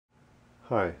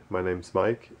Hi, my name's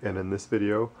Mike, and in this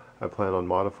video I plan on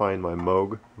modifying my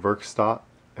Moog Werkstatt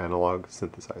analog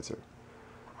synthesizer.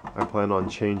 I plan on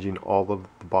changing all of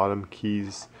the bottom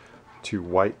keys to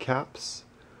white caps,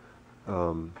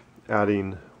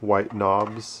 adding white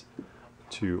knobs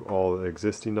to all the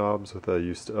existing knobs with the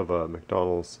use of a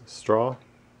McDonald's straw,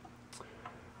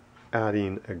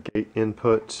 adding a gate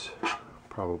input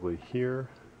probably here,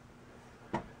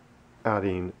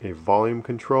 adding a volume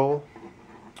control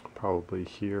probably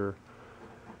here,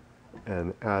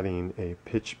 and adding a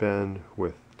pitch bend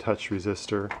with touch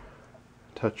resistor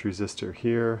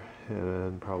here,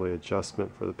 and probably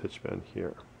adjustment for the pitch bend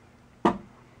here.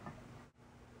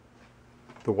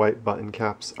 The white button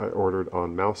caps I ordered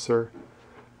on Mouser.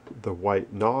 The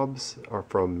white knobs are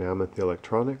from Mammoth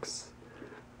Electronics.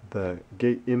 The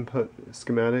gate input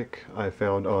schematic I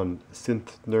found on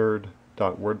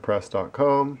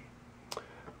synthnerd.wordpress.com.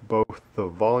 Both the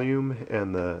volume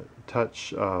and the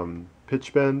touch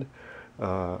pitch bend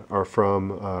are from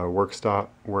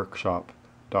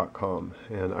workshop.com,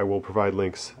 and I will provide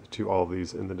links to all of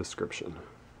these in the description.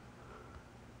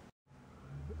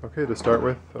 Okay, to start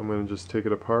with, I'm going to just take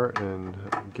it apart and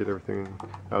get everything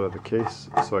out of the case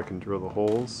so I can drill the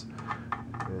holes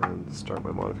and start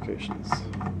my modifications.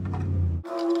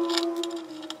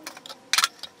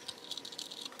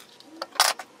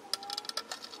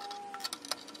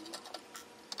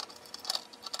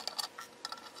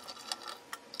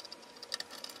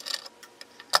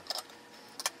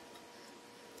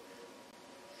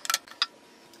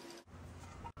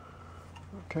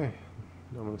 Okay,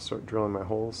 now I'm going to start drilling my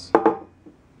holes.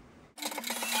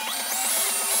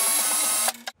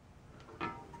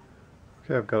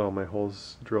 Okay, I've got all my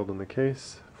holes drilled in the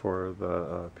case for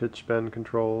the pitch bend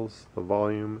controls, the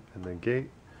volume, and the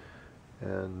gate,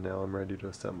 and now I'm ready to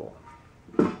assemble.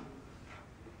 Let's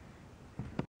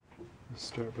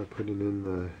start by putting in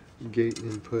the gate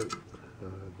input.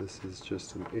 This is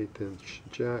just an 1/8 inch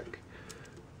jack.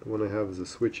 The one I have is a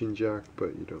switching jack,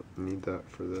 but you don't need that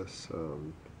for this.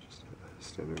 Just a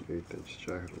standard 1/8 inch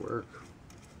jack will work.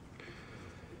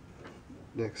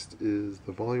 Next is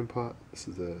the volume pot. This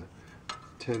is a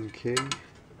 10K.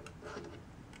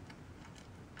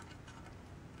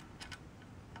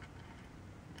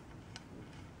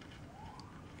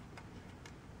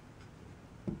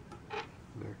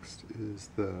 Next is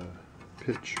the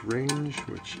pitch range,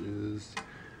 which is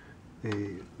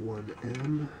a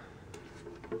 1M.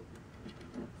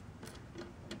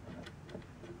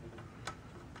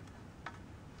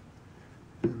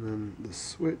 And then the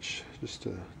switch, just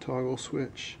a toggle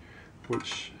switch,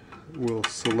 which will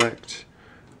select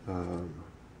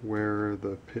where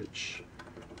the pitch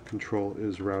control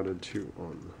is routed to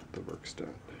on the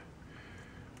Werkstatt.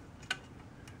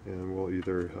 And we'll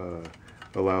either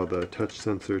allow the touch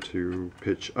sensor to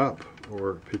pitch up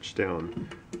or pitch down,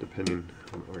 depending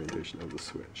on the orientation of the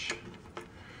switch.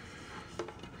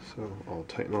 So I'll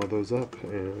tighten all those up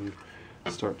and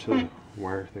start to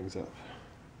wire things up.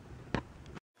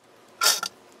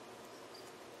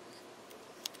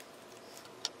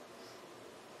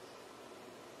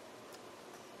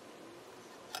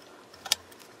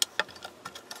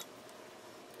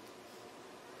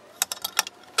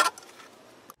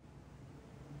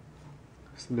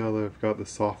 So now that I've got the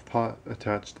soft pot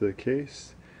attached to the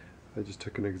case, I just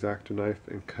took an X-Acto knife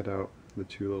and cut out the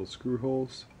 2 little screw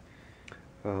holes.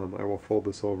 I will fold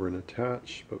this over and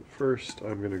attach, but first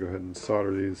I'm going to go ahead and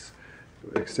solder these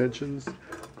extensions. I'm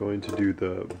going to do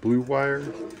the blue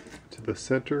wire to the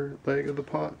center leg of the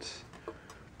pot,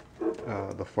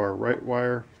 the far right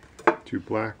wire to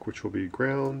black, which will be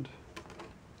ground,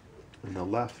 and the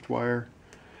left wire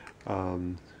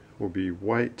will be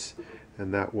white,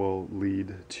 and that will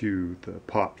lead to the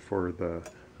pot for the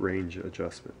range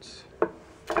adjustments.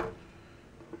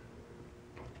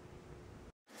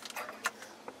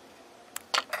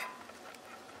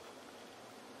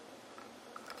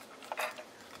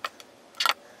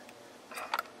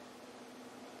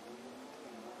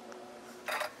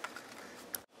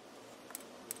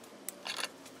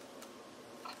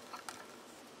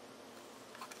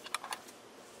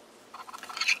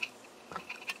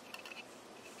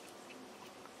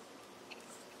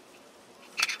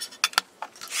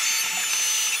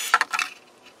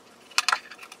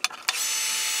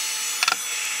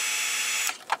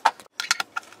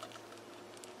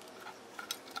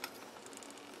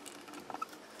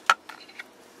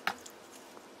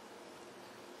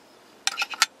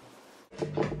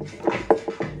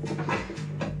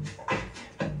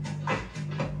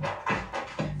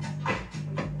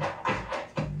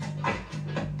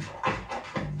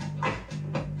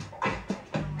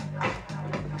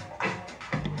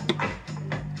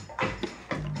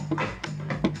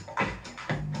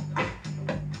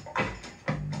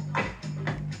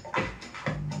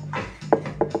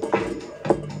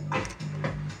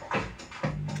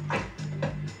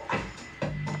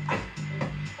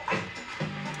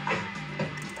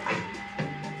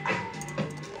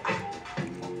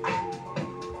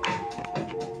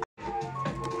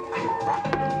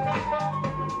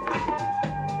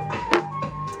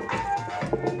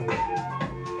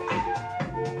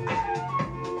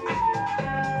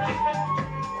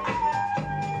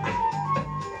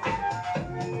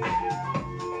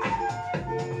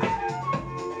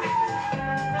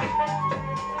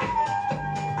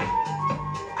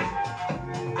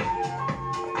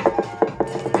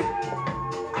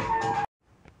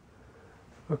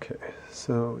 Okay,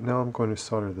 so now I'm going to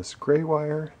solder this gray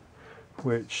wire,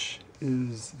 which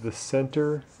is the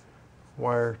center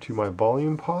wire to my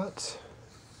volume pot.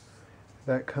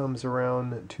 That comes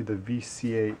around to the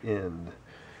VCA end.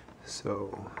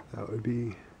 So that would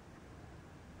be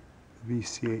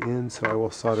VCA end, so I will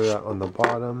solder that on the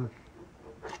bottom.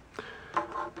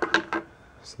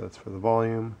 So that's for the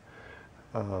volume.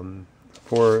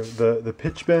 For the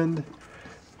pitch bend,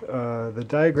 the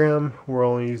diagram, we're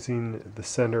only using the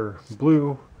center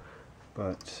blue,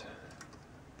 but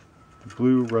the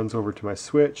blue runs over to my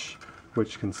switch,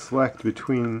 which can select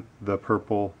between the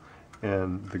purple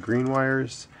and the green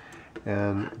wires,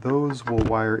 and those will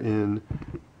wire in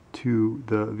to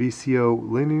the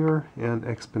VCO linear and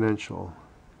exponential.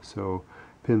 So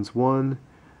pins 1,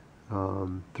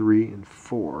 3, and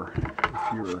 4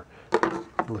 if you're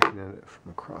looking at it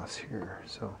from across here.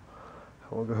 So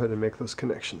I will go ahead and make those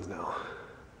connections now.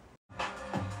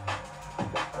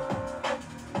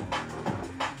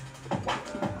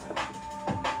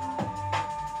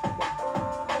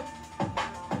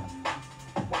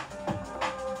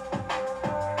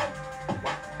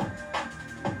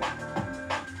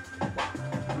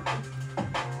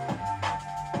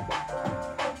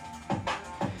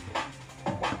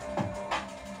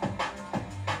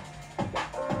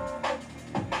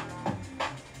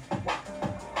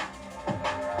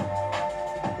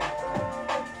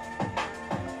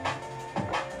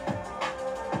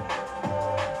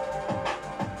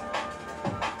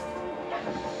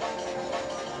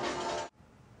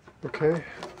 Okay,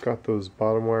 got those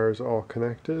bottom wires all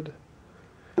connected.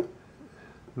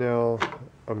 Now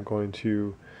I'm going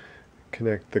to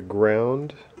connect the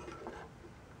ground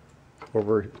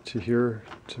over to here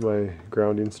to my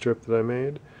grounding strip that I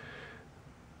made.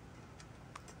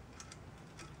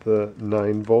 The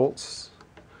 9 volts.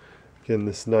 Again,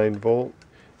 this 9 volt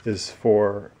is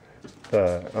for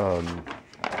the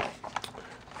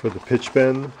pitch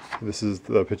bend. This is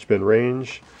the pitch bend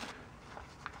range.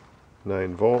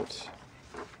 9 volts.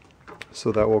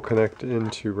 So that will connect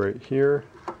into right here.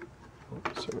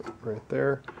 So right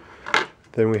there.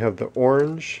 Then we have the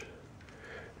orange,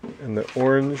 and the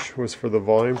orange was for the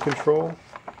volume control,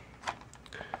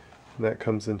 and that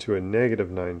comes into a negative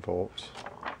 9 volts.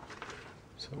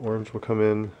 So orange will come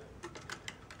in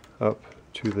up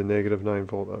to the negative 9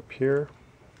 volt up here.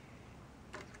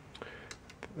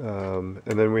 And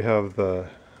then we have the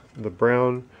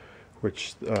brown,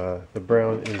 which the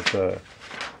brown is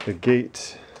the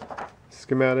gate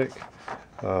schematic.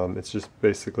 It's just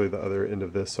basically the other end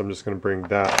of this, so I'm just going to bring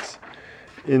that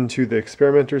into the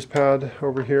experimenter's pad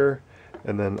over here,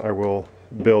 and then I will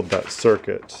build that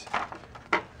circuit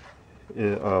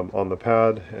on the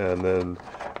pad, and then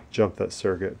jump that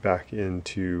circuit back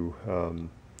into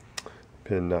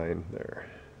pin 9 there.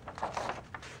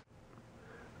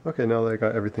 Okay, now that I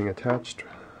got everything attached,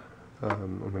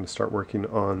 I'm going to start working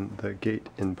on the gate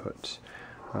input.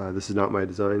 This is not my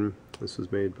design. This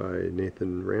was made by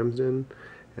Nathan Ramsden,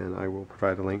 and I will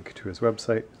provide a link to his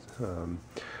website. A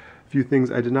few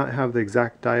things, I did not have the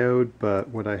exact diode, but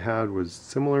what I had was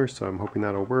similar, so I'm hoping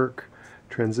that'll work.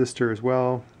 Transistor as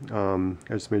well. I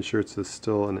just made sure it's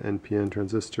still an NPN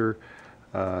transistor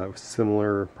with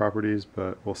similar properties,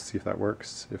 but we'll see if that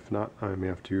works. If not, I may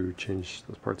have to change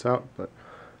those parts out, but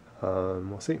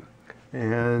we'll see.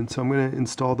 And so I'm going to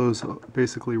install those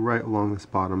basically right along this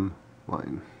bottom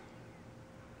line.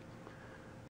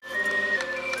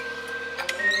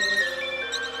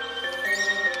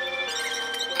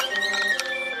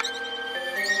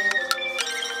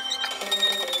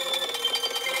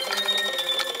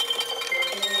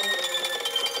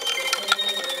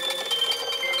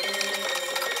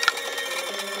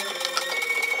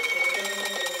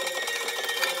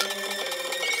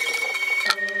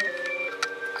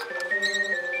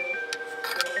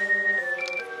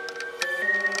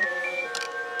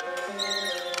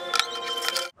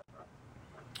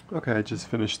 Okay, I just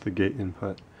finished the gate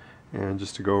input, and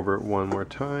just to go over it one more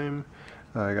time,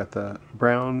 I got the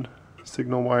brown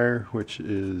signal wire, which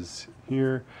is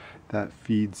here, that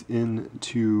feeds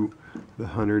into the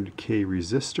 100K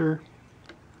resistor.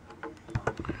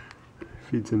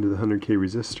 Feeds into the 100K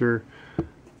resistor,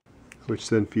 which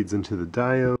then feeds into the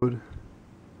diode.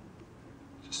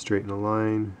 Just straighten a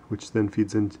line, which then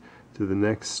feeds into the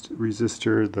next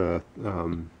resistor, the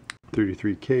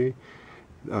 33K.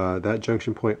 That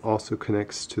junction point also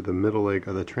connects to the middle leg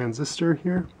of the transistor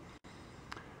here.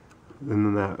 And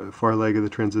then that far leg of the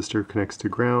transistor connects to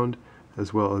ground,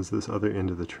 as well as this other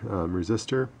end of the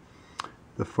resistor.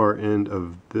 The far end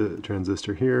of the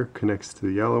transistor here connects to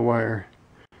the yellow wire.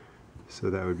 So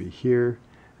that would be here.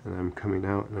 And I'm coming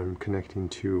out and I'm connecting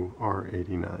to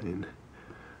R89.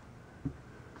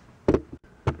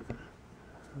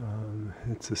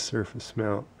 It's a surface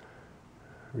mount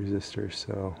resistor,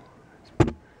 so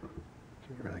can't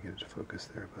really get it to focus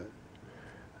there, but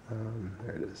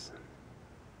there it is.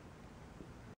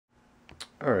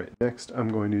 Alright, next I'm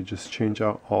going to just change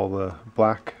out all the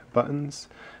black buttons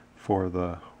for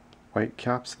the white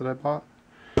caps that I bought.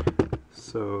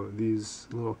 So these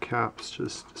little caps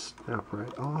just snap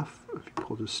right off if you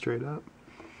pull just straight up.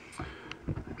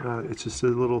 It's just a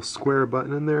little square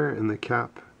button in there, and the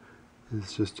cap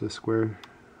is just a square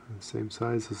the same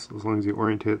size. As long as you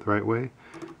orientate it the right way,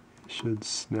 it should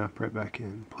snap right back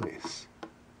in place.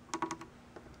 There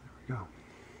we go.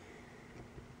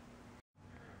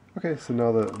 Okay, so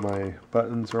now that my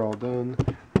buttons are all done,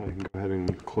 I can go ahead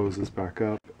and close this back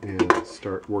up and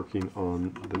start working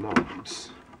on the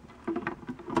knobs.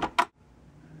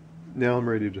 Now I'm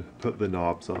ready to put the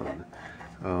knobs on.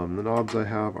 The knobs I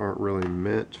have aren't really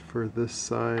meant for this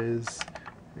size,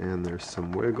 and there's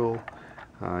some wiggle.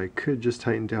 I could just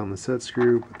tighten down the set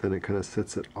screw, but then it kind of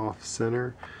sets it off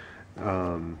center.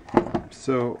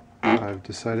 So I've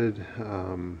decided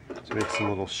to make some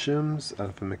little shims out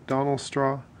of a McDonald's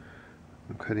straw.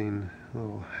 I'm cutting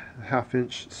little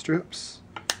 1/2-inch strips.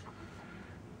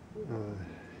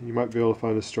 You might be able to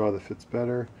find a straw that fits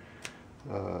better.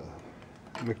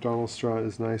 McDonald's straw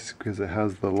is nice because it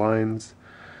has the lines,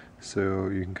 so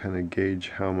you can kind of gauge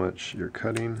how much you're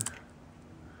cutting.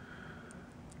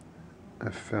 I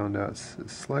found out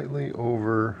it's slightly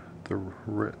over the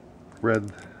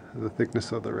the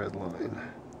thickness of the red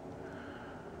line.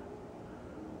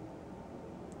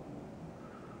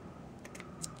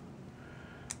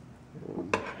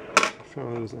 I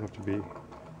found it doesn't have to be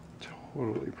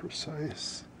totally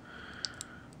precise.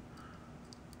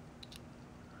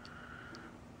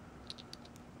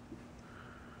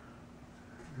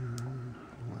 And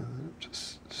line it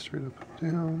just straight up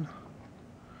and down.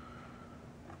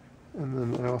 And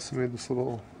then I also made this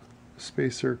little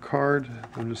spacer card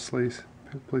I'm just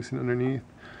placing underneath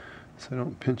so I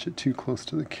don't pinch it too close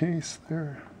to the case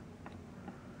there.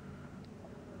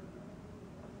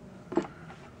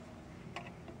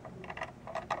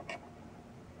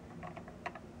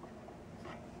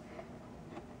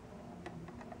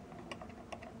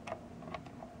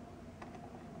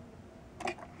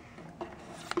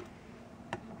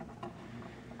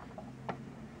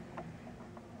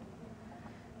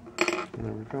 And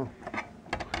there we go.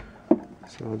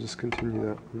 So I'll just continue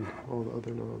that with all the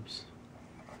other knobs.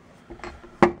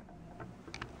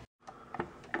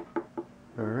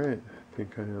 Alright, I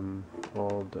think I am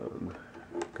all done.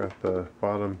 Got the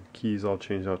bottom keys all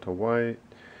changed out to white,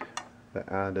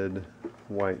 the added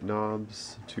white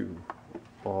knobs to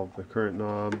all of the current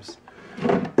knobs,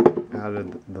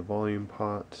 added the volume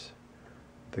pot,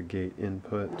 the gate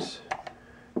input,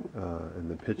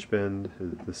 and the pitch bend,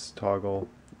 this toggle,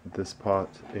 this pot,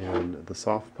 and the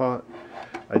soft pot.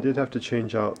 I did have to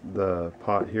change out the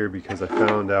pot here because I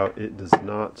found out it does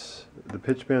not, the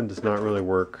pitch bend does not really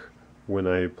work when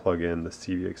I plug in the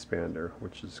CV expander,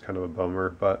 which is kind of a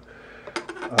bummer, but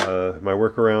my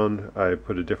workaround, I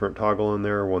put a different toggle in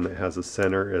there, one that has a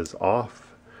center is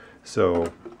off.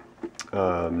 So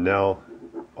now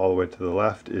all the way to the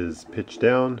left is pitch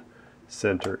down,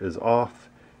 center is off,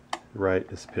 right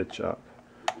is pitch up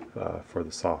for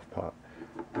the soft pot.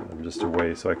 Just a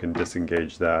way so I can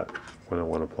disengage that when I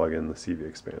want to plug in the CV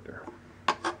expander.